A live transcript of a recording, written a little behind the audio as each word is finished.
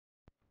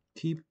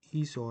Keep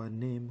his or her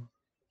name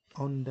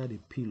under the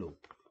pillow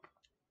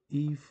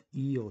if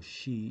he or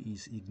she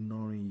is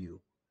ignoring you,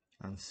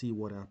 and see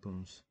what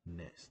happens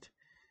next.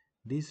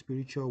 This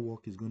spiritual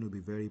work is going to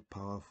be very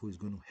powerful. It's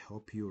going to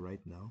help you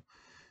right now.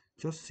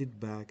 Just sit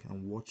back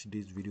and watch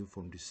this video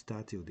from the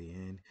start till the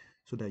end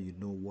so that you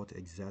know what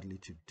exactly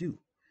to do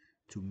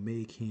to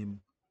make him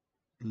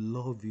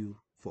love you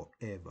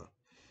forever.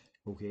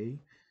 Okay,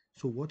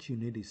 so what you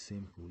need is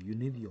simple. You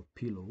need your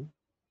pillow,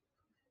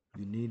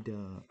 you need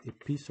a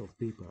piece of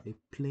paper, a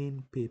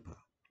plain paper.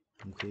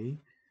 Okay,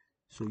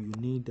 so you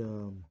need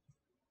a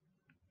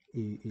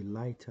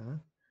lighter,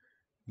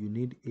 you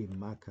need a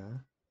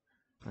marker,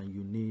 and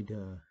you need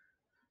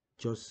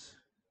just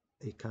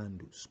a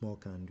candle, small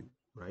candle,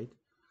 right?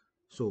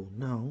 So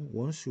now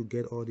once you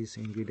get all these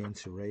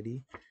ingredients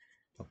ready,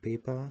 a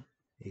paper,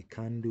 a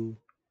candle,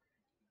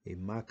 a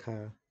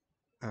marker,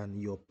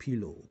 and your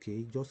pillow,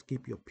 okay, just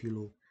keep your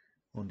pillow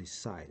on the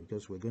side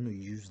because we're going to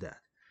use that,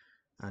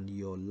 and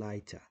your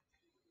lighter.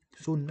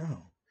 So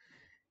now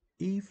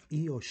if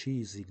he or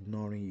she is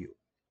ignoring you,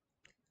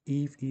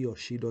 if he or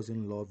she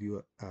doesn't love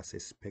you as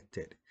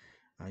expected,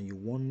 and you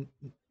want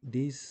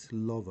this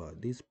lover,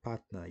 this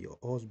partner, your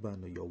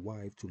husband or your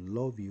wife to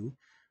love you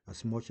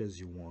as much as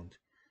you want,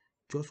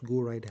 just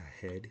go right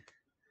ahead.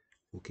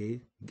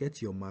 Okay,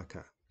 get your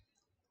marker.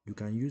 You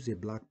can use a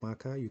black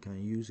marker, you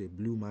can use a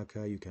blue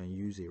marker, you can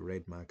use a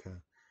red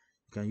marker,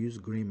 you can use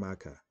green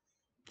marker.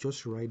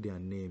 Just write their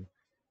name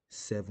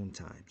 7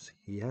 times.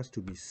 It has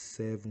to be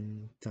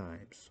 7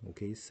 times.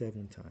 Okay,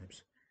 7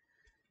 times.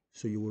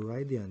 So you will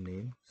write their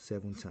name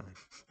 7 times,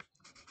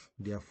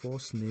 their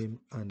first name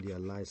and their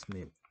last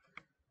name.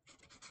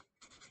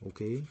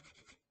 Okay,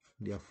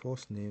 their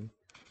first name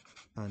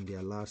and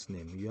their last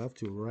name. You have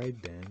to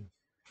write them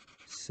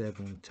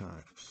 7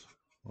 times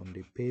on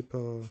the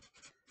paper.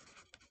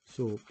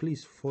 So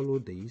please follow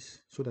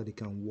this so that it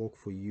can work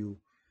for you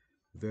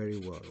very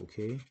well.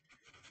 Okay,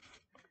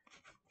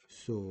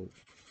 so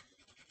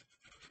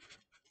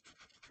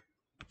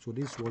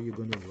this is what you're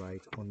going to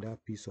write on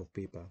that piece of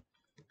paper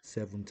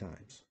 7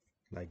 times,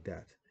 like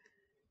that.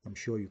 I'm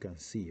sure you can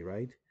see,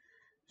 right?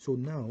 So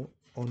now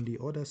on the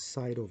other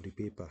side of the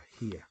paper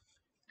here,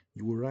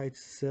 you will write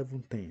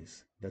 7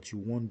 things that you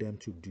want them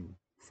to do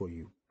for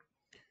you.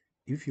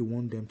 If you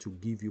want them to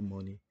give you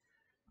money,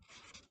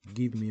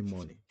 give me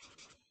money.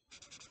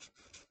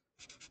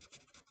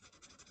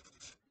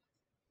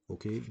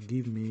 Okay,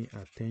 give me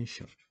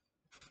attention.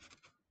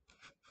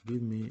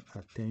 Give me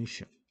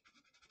attention.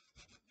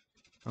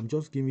 I'm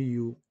just giving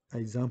you an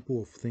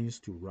example of things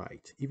to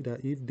write.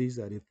 If these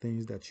are the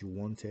things that you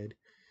wanted,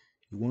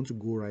 you want to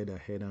go right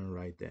ahead and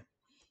write them.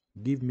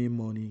 Give me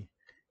money,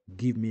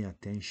 give me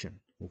attention.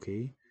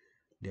 Okay,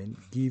 then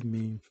give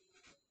me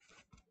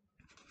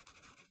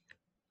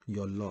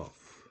your love.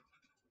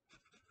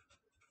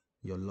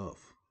 Your love.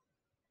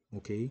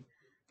 Okay,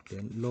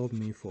 then love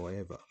me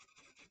forever.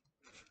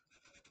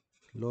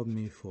 Love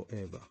me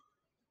forever.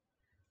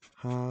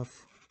 Have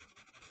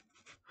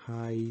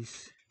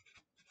eyes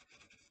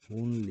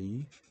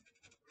only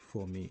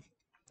for me.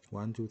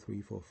 1, 2,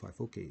 3, 4,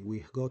 5. Okay,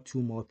 we got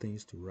 2 more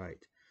things to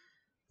write.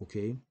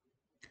 Okay,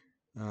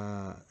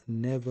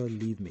 never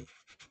leave me.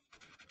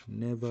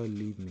 Never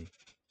leave me.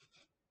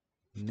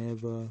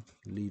 Never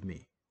leave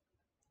me.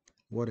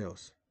 What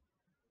else?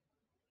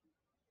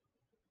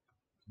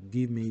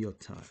 Give me your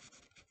time.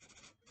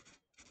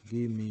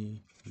 Give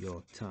me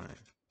your time.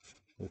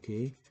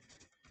 Okay,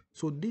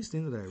 so these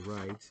things that I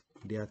write,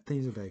 they are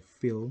things that I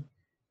feel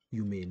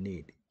you may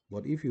need.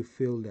 But if you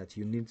feel that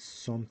you need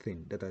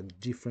something that are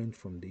different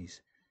from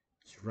this,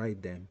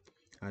 write them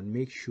and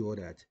make sure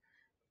that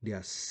there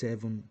are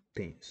 7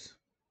 things.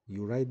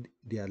 You write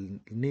their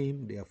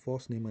name, their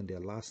first name and their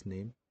last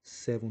name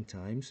 7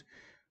 times,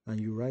 and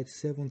you write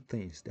 7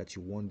 things that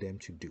you want them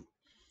to do.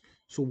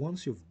 So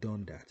once you've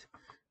done that,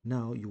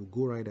 now you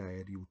go right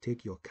ahead, you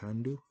take your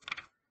candle.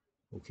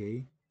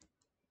 Okay,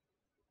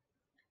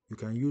 you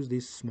can use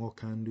this small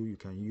candle, you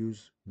can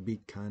use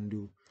big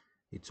candle,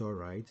 it's all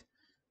right.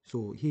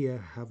 So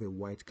here I have a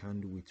white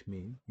candle with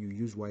me. You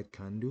use white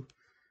candle.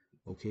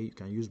 Okay, you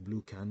can use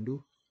blue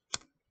candle.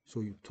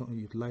 So you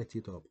light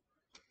it up.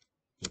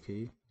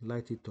 Okay,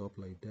 light it up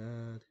like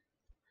that.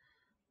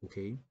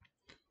 Okay,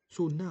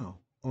 so now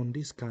on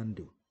this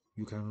candle,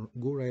 you can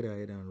go right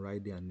ahead and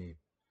write their name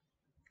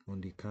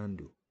on the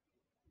candle.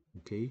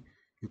 Okay,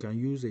 you can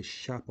use a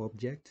sharp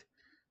object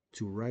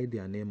to write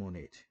their name on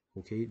it.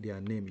 Okay,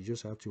 their name, you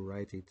just have to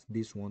write it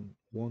this one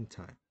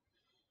time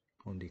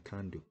on the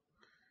candle.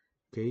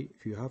 Okay,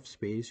 if you have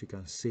space, you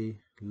can say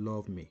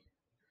love me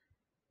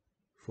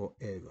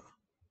forever.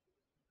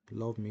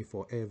 Love me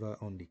forever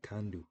on the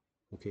candle.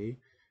 Okay,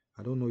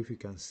 I don't know if you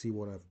can see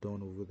what I've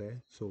done over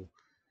there. So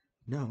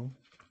now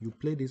you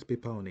play this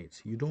paper on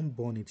it. You don't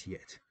burn it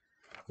yet.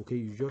 Okay,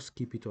 you just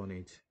keep it on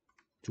it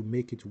to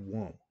make it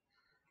warm.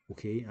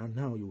 Okay, and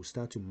now you will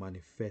start to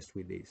manifest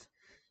with this.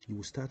 You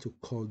will start to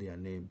call their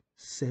name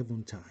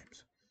 7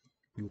 times.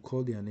 You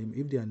call their name.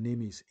 If their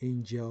name is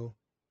Angel,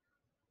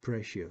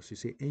 Precious. You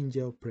say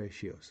Angel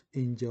Precious,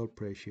 Angel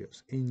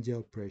Precious,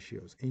 Angel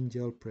Precious,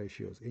 Angel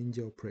Precious,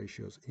 Angel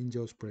Precious,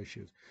 Angels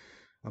Precious.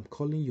 I'm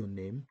calling your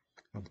name.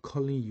 I'm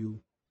calling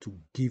you to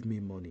give me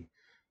money.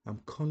 I'm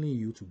calling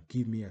you to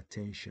give me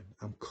attention.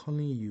 I'm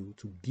calling you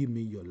to give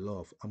me your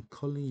love. I'm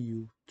calling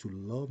you to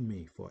love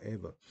me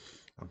forever.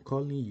 I'm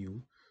calling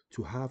you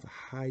to have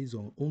eyes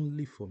on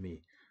only for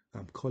me.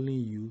 I'm calling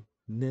you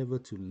never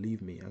to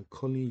leave me. I'm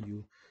calling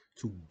you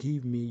to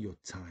give me your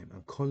time.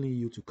 I'm calling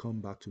you to come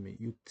back to me.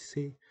 You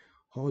say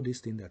all these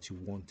things that you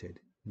wanted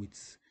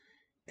with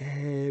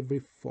every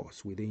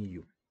force within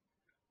you.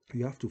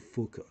 You have to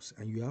focus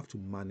and you have to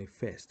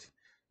manifest.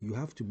 You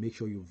have to make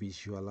sure you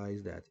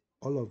visualize that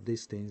all of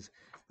these things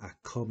are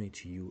coming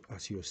to you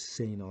as you're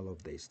saying all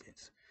of these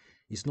things.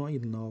 It's not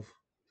enough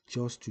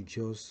just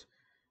to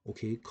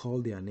okay,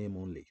 call their name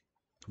only.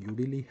 You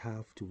really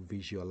have to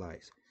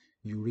visualize.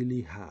 You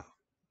really have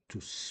to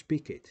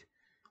speak it,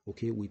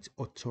 okay, with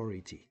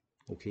authority,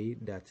 okay,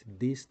 that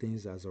these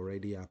things has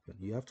already happened.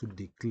 You have to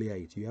declare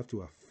it. You have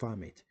to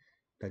affirm it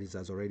that it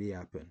has already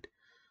happened,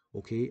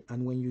 okay.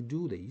 And when you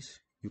do this,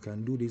 you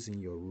can do this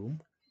in your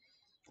room,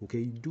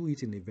 okay. Do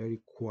it in a very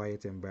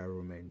quiet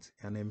environment,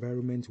 an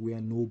environment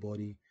where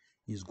nobody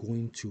is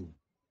going to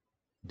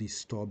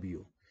disturb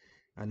you,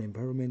 an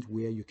environment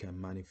where you can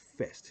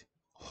manifest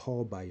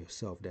all by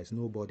yourself. There's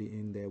nobody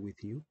in there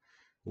with you,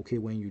 okay,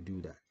 when you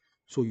do that.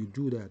 So you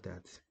do that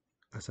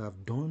as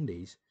I've done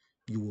this,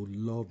 you will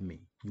love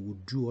me. You will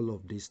do all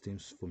of these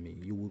things for me.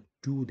 You will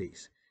do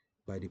this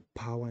by the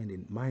power and the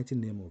mighty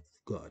name of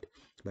God,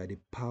 by the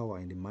power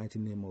and the mighty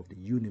name of the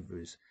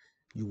universe.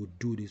 You will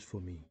do this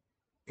for me.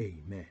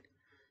 Amen.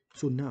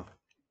 So now,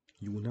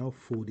 you will now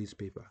fold this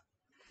paper.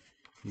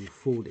 You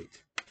fold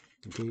it.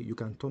 Okay, you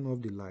can turn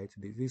off the light.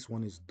 This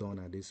one is done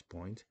at this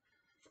point.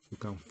 You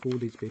can fold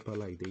this paper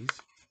like this.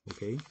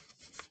 Okay,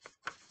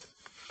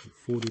 you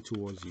fold it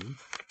towards you.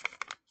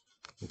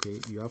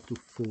 Okay, you have to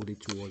fold it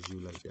towards you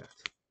like that.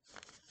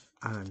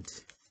 And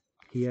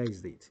here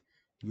is it.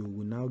 You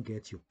will now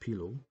get your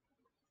pillow.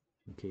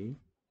 Okay,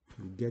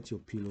 you get your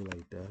pillow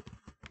like that,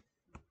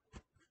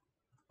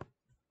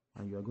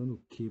 and you are going to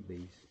keep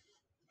this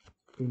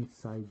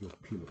inside your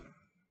pillow.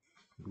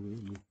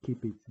 You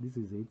keep it. This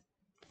is it.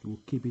 You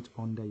will keep it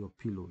under your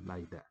pillow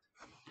like that,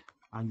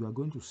 and you are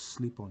going to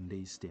sleep on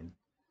this thing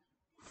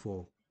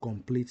for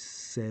complete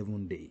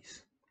 7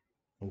 days.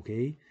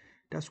 Okay,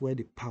 that's why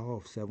the power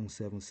of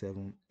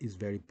 777 is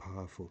very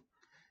powerful.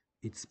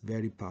 It's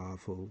very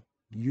powerful.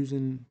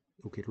 Using,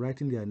 okay,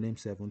 writing their name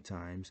 7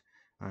 times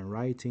and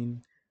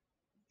writing,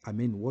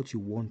 what you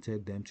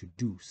wanted them to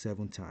do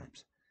 7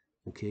 times.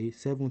 Okay,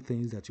 7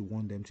 things that you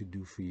want them to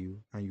do for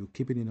you, and you're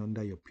keeping it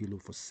under your pillow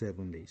for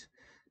 7 days.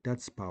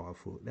 That's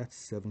powerful. That's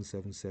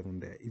 777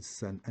 there.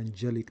 It's an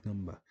angelic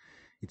number.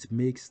 It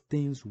makes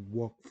things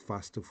work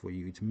faster for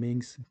you. It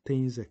makes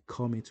things are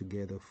coming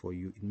together for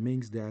you. It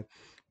means that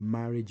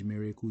marriage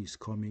miracle is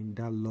coming.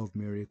 That love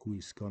miracle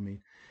is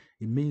coming.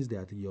 It means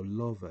that your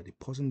lover, the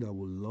person that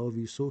will love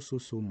you so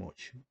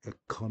much, are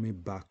coming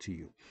back to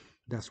you.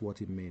 That's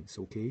what it means,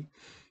 okay?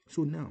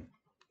 So now,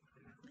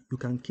 you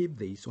can keep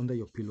this under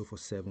your pillow for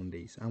 7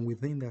 days, and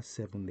within that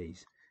 7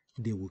 days,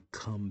 they will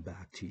come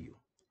back to you,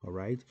 all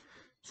right?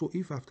 So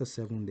if after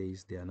 7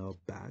 days they are not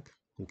back,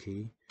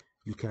 okay,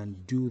 you can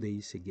do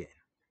this again.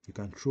 You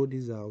can throw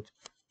this out,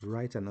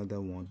 write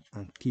another one,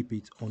 and keep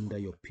it under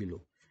your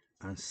pillow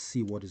and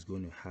see what is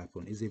going to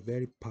happen. It's a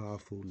very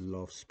powerful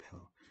love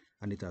spell,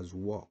 and it has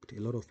worked.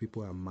 A lot of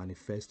people are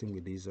manifesting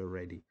with this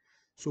already.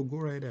 So go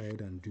right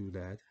ahead and do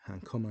that,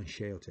 and come and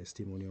share your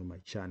testimony on my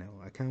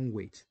channel. I can't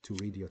wait to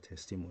read your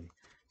testimony.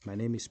 My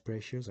name is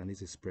Precious, and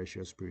this is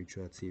Precious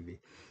Spiritual TV.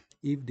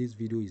 If this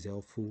video is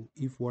helpful,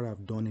 if what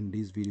I've done in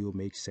this video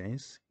makes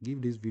sense,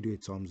 give this video a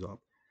thumbs up,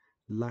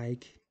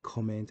 like,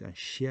 comment, and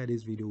share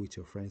this video with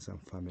your friends and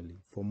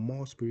family. For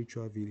more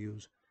spiritual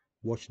videos,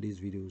 watch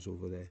these videos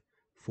over there.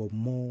 For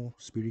more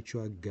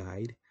spiritual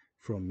guide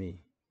from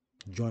me,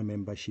 join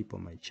membership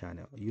on my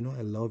channel. You know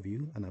I love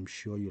you, and I'm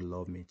sure you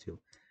love me too.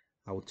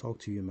 I will talk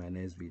to you in my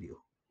next video.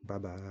 Bye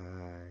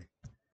bye.